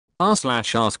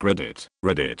r/AskReddit.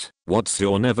 Reddit. What's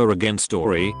your never again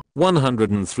story?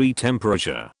 103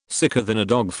 temperature. Sicker than a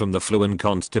dog from the flu and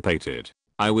constipated.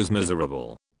 I was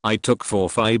miserable. I took 4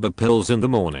 fiber pills in the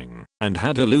morning and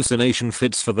had hallucination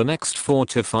fits for the next 4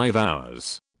 to 5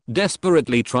 hours.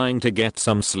 Desperately trying to get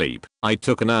some sleep, I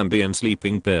took an Ambien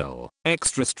sleeping pill,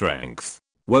 extra strength.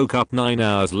 Woke up 9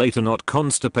 hours later not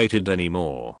constipated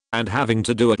anymore and having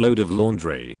to do a load of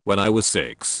laundry. When I was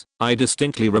 6, I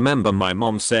distinctly remember my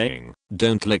mom saying,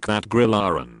 "Don't lick that grill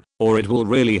iron or it will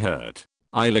really hurt."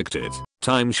 I licked it.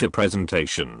 Timeshare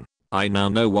presentation. I now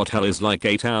know what hell is like.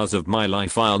 8 hours of my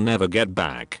life I'll never get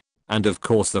back. And of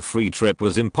course the free trip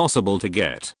was impossible to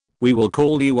get. "We will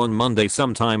call you on Monday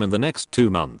sometime in the next 2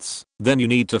 months. Then you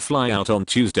need to fly out on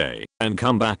Tuesday and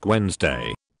come back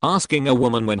Wednesday." Asking a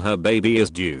woman when her baby is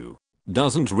due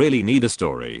doesn't really need a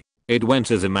story. It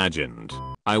went as imagined.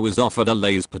 I was offered a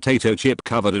Lay's potato chip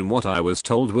covered in what I was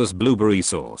told was blueberry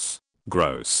sauce.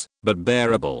 Gross, but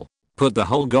bearable. Put the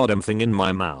whole goddamn thing in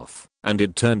my mouth, and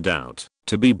it turned out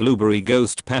to be blueberry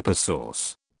ghost pepper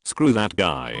sauce. Screw that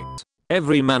guy.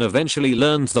 Every man eventually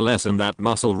learns the lesson that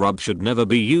muscle rub should never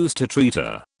be used to treat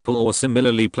a pull or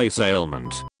similarly place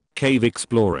ailment. Cave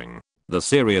exploring. The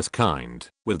serious kind,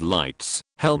 with lights,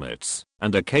 helmets,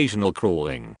 and occasional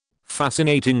crawling.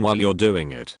 Fascinating while you're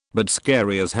doing it, but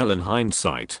scary as hell in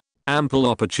hindsight. Ample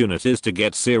opportunities to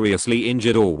get seriously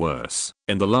injured or worse,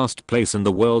 in the last place in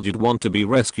the world you'd want to be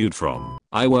rescued from.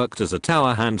 I worked as a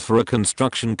tower hand for a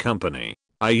construction company.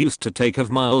 I used to take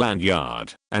of mile and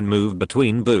yard and move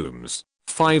between booms,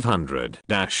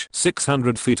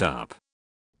 500-600 feet up.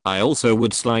 I also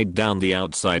would slide down the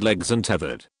outside legs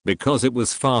untethered, because it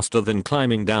was faster than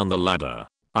climbing down the ladder.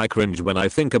 I cringe when I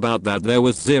think about that. There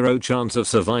was zero chance of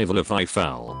survival if I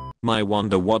fell. My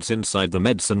wonder what's inside the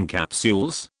medicine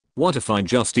capsules? What if I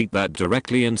just eat that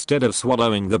directly instead of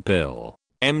swallowing the pill?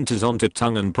 Empties onto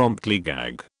tongue and promptly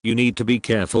gag. You need to be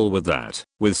careful with that.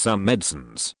 With some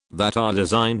medicines that are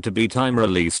designed to be time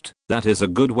released, that is a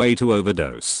good way to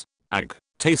overdose. Ag.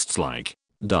 Tastes like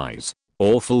dies.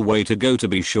 Awful way to go to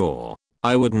be sure.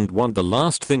 I wouldn't want the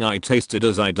last thing I tasted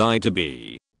as I die to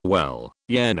be, well,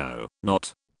 yeah, no,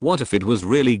 not. What if it was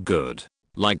really good?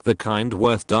 Like the kind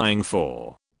worth dying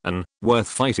for. And worth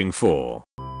fighting for.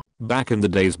 Back in the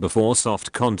days before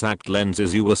soft contact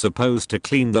lenses you were supposed to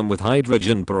clean them with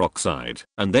hydrogen peroxide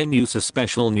and then use a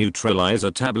special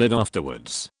neutralizer tablet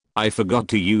afterwards. I forgot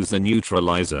to use the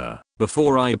neutralizer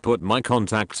before I put my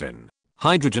contacts in.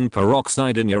 Hydrogen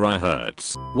peroxide in your eye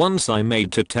hurts. Once I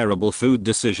made 2 terrible food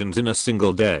decisions in a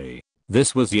single day.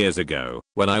 This was years ago,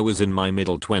 when I was in my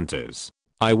middle 20s.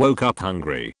 I woke up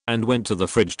hungry and went to the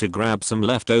fridge to grab some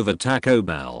leftover Taco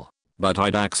Bell. But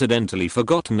I'd accidentally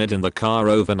forgotten it in the car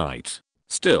overnight.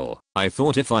 Still, I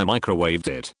thought if I microwaved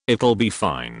it, it'll be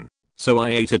fine. So I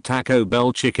ate a Taco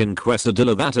Bell chicken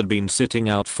quesadilla that had been sitting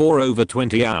out for over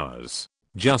 20 hours.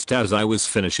 Just as I was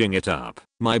finishing it up,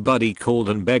 my buddy called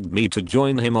and begged me to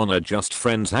join him on a just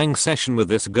friends hang session with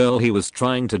this girl he was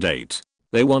trying to date.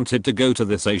 They wanted to go to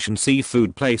this Asian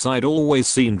seafood place I'd always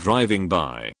seen driving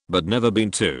by, but never been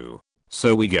to.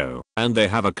 So we go, and they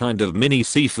have a kind of mini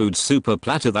seafood super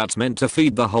platter that's meant to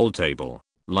feed the whole table.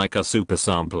 Like a super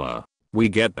sampler. We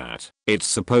get that. It's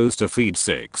supposed to feed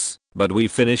 6, but we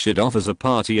finish it off as a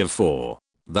party of 4.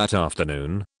 That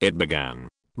afternoon, it began.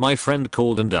 My friend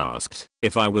called and asked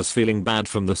if I was feeling bad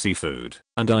from the seafood,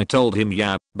 and I told him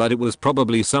yeah, but it was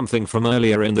probably something from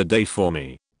earlier in the day for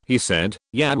me. He said,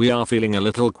 "Yeah, we are feeling a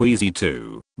little queasy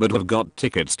too, but we've got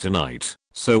tickets tonight,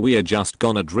 so we are just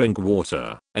gonna drink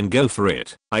water and go for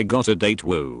it." I got a date,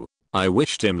 woo. I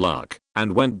wished him luck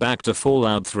and went back to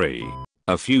Fallout 3.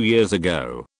 A few years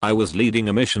ago, I was leading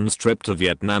a missions trip to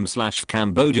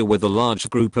Vietnam/Cambodia with a large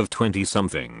group of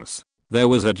 20-somethings. There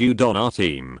was a dude on our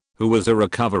team who was a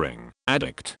recovering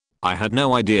addict. I had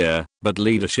no idea, but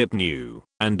leadership knew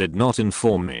and did not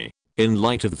inform me. In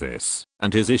light of this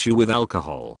and his issue with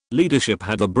alcohol, leadership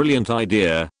had the brilliant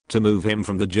idea to move him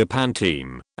from the Japan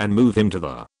team and move him to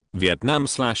the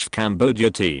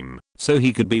Vietnam/Cambodia team so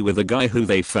he could be with a guy who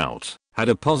they felt had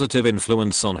a positive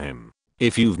influence on him.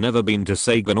 If you've never been to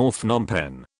Saigon or Phnom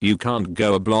Penh, you can't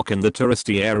go a block in the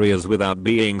touristy areas without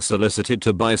being solicited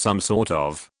to buy some sort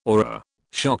of aura.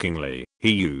 Shockingly,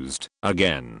 he used,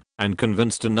 again, and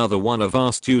convinced another one of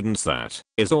our students that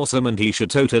is awesome and he should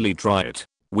totally try it.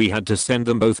 We had to send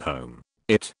them both home.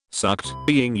 It sucked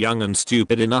being young and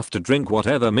stupid enough to drink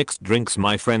whatever mixed drinks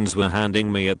my friends were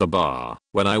handing me at the bar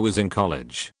when I was in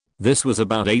college. This was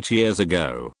about 8 years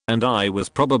ago, and I was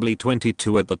probably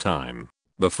 22 at the time.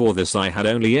 Before this I had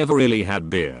only ever really had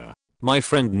beer. My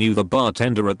friend knew the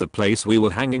bartender at the place we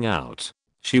were hanging out.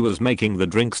 She was making the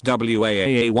drinks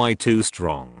way too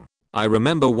strong. I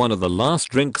remember one of the last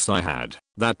drinks I had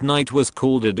that night was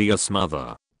called a deer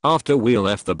smother. After we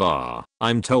left the bar,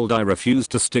 I'm told I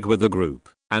refused to stick with the group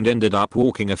and ended up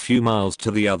walking a few miles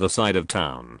to the other side of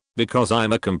town because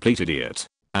I'm a complete idiot.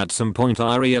 At some point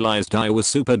I realized I was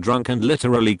super drunk and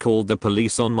literally called the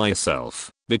police on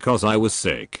myself because I was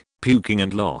sick, puking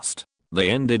and lost. They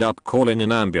ended up calling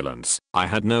an ambulance. I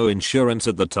had no insurance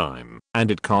at the time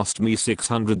and it cost me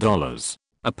 $600.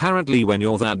 Apparently when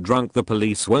you're that drunk the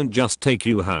police won't just take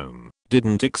you home.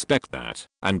 Didn't expect that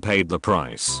and paid the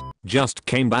price. Just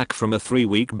came back from a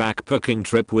 3-week backpacking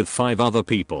trip with 5 other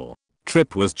people.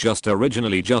 Trip was just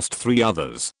originally just 3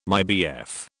 others, my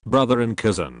BF, brother and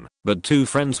cousin, but 2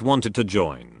 friends wanted to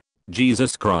join.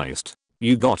 Jesus Christ.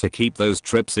 You gotta keep those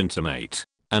trips intimate.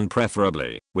 And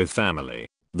preferably, with family.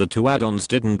 The 2 add-ons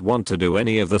didn't want to do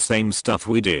any of the same stuff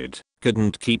we did,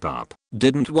 couldn't keep up,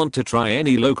 didn't want to try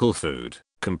any local food,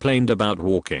 complained about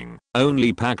walking,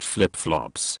 only packed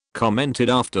flip-flops, commented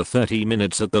after 30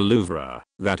 minutes at the Louvre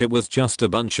that it was just a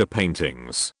bunch of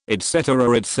paintings,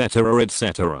 etc etc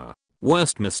etc.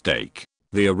 Worst mistake.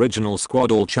 The original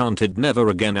squad all chanted never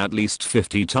again at least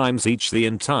 50 times each the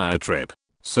entire trip.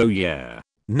 So yeah,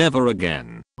 never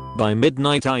again. By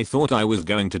midnight I thought I was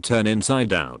going to turn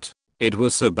inside out. It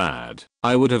was so bad,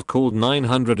 I would have called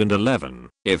 911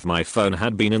 if my phone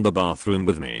had been in the bathroom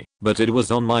with me, but it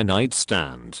was on my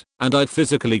nightstand, and I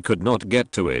physically could not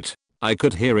get to it. I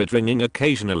could hear it ringing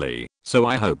occasionally, so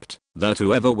I hoped that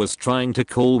whoever was trying to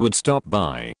call would stop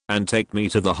by and take me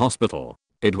to the hospital.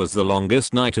 It was the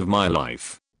longest night of my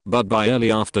life, but by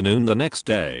early afternoon the next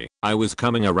day, I was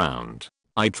coming around.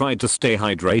 I tried to stay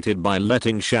hydrated by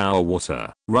letting shower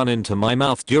water run into my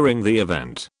mouth during the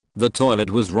event. The toilet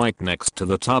was right next to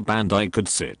the tub and I could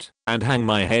sit and hang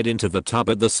my head into the tub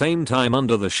at the same time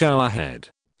under the shower head.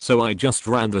 So I just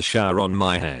ran the shower on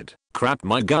my head, crapped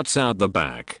my guts out the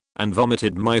back, and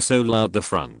vomited my soul out the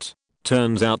front.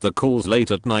 Turns out the calls late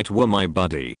at night were my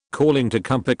buddy calling to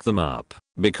come pick them up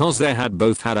because they had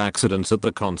both had accidents at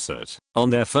the concert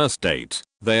on their first date.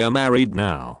 They are married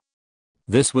now.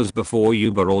 This was before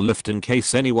Uber or Lyft in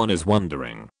case anyone is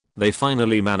wondering. They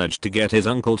finally managed to get his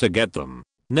uncle to get them.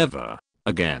 Never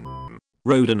again.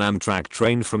 Rode an Amtrak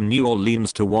train from New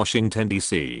Orleans to Washington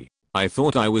DC. I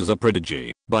thought I was a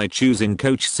prodigy by choosing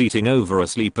coach seating over a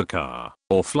sleeper car,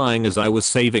 or flying as I was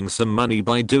saving some money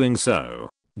by doing so.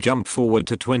 Jump forward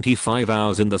to 25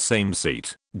 hours in the same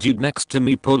seat. Dude next to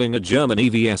me pulling a German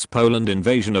EVS Poland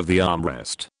invasion of the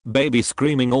armrest. Baby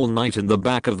screaming all night in the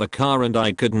back of the car and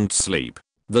I couldn't sleep.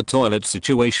 The toilet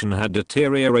situation had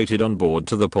deteriorated on board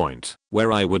to the point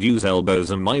where I would use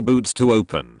elbows and my boots to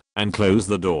open and close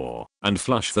the door and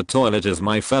flush the toilet as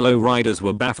my fellow riders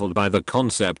were baffled by the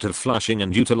concept of flushing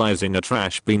and utilizing a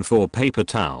trash bin for paper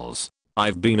towels.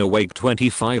 I've been awake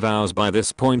 25 hours by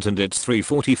this point and it's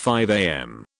 3:45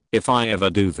 am. If I ever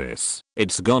do this,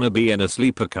 it's gonna be in a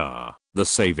sleeper car. The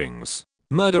savings.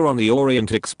 Murder on the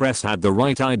Orient Express had the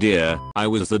right idea. I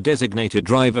was the designated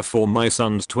driver for my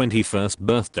son's 21st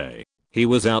birthday. He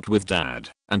was out with dad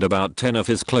and about 10 of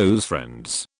his close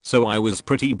friends, so I was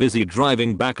pretty busy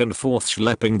driving back and forth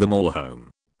schlepping them all home.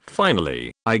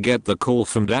 Finally, I get the call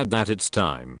from dad that it's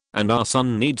time and our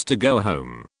son needs to go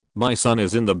home. My son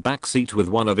is in the back seat with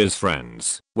one of his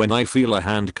friends when I feel a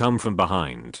hand come from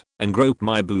behind and grope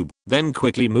my boob, then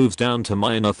quickly moves down to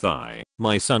my inner thigh.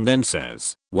 My son then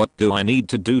says, "What do I need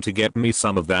to do to get me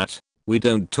some of that?" We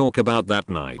don't talk about that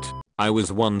night. I was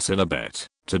once in a bet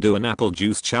to do an apple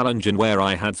juice challenge in where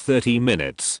I had 30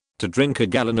 minutes to drink a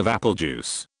gallon of apple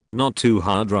juice. Not too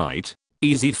hard, right?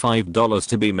 Easy $5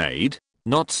 to be made?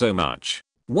 Not so much.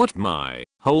 What my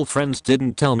whole friends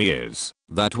didn't tell me is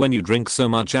that when you drink so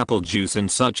much apple juice in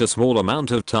such a small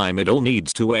amount of time it all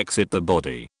needs to exit the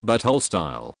body, butthole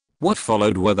style. What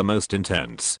followed were the most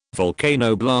intense,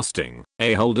 volcano blasting,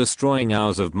 a-hole destroying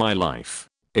hours of my life.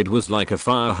 It was like a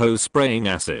fire hose spraying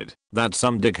acid that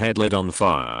some dickhead lit on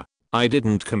fire. I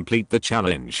didn't complete the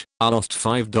challenge. I lost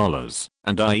 $5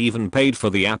 and I even paid for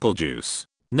the apple juice.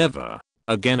 Never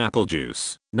again apple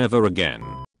juice. Never again.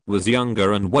 Was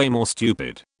younger and way more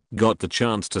stupid. Got the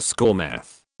chance to score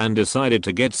meth and decided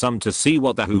to get some to see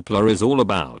what the hoopla is all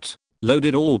about.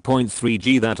 Loaded all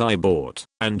 .3G that I bought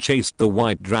and chased the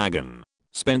white dragon.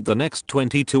 Spent the next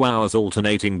 22 hours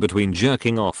alternating between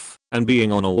jerking off and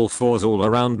being on all fours all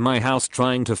around my house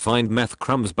trying to find meth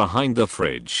crumbs behind the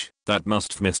fridge that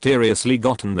must have mysteriously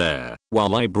gotten there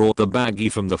while I brought the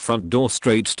baggie from the front door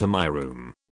straight to my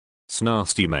room.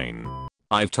 Snasty Maine.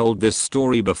 I've told this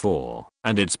story before,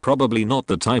 and it's probably not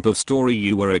the type of story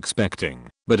you were expecting,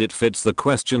 but it fits the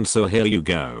question so here you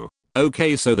go.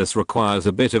 Okay, so this requires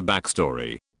a bit of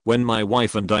backstory. When my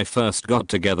wife and I first got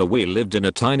together, we lived in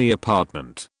a tiny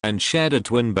apartment and shared a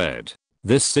twin bed.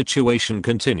 This situation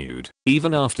continued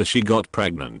even after she got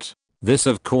pregnant. This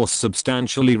of course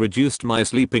substantially reduced my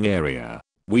sleeping area.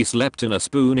 We slept in a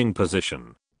spooning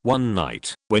position. One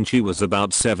night, when she was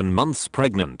about 7 months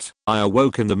pregnant, I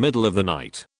awoke in the middle of the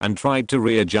night and tried to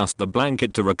readjust the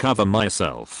blanket to recover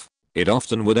myself. It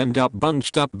often would end up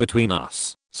bunched up between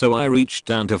us, so I reached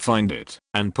down to find it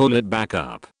and pull it back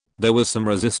up. There was some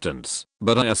resistance,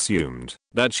 but I assumed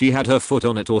that she had her foot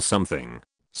on it or something.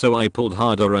 So I pulled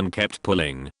harder and kept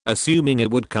pulling, assuming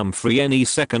it would come free any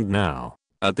second now.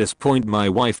 At this point my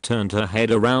wife turned her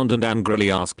head around and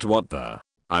angrily asked what the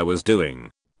I was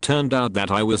doing. Turned out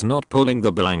that I was not pulling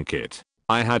the blanket.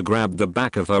 I had grabbed the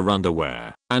back of her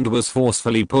underwear and was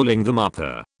forcefully pulling them up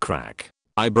her crack.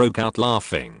 I broke out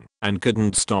laughing and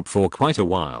couldn't stop for quite a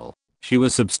while. She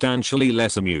was substantially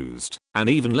less amused, and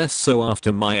even less so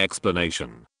after my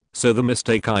explanation. So the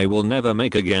mistake I will never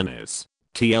make again is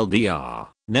TLDR,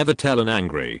 never tell an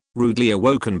angry, rudely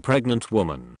awoken pregnant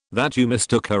woman that you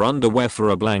mistook her underwear for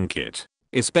a blanket,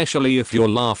 especially if you're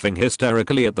laughing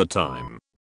hysterically at the time.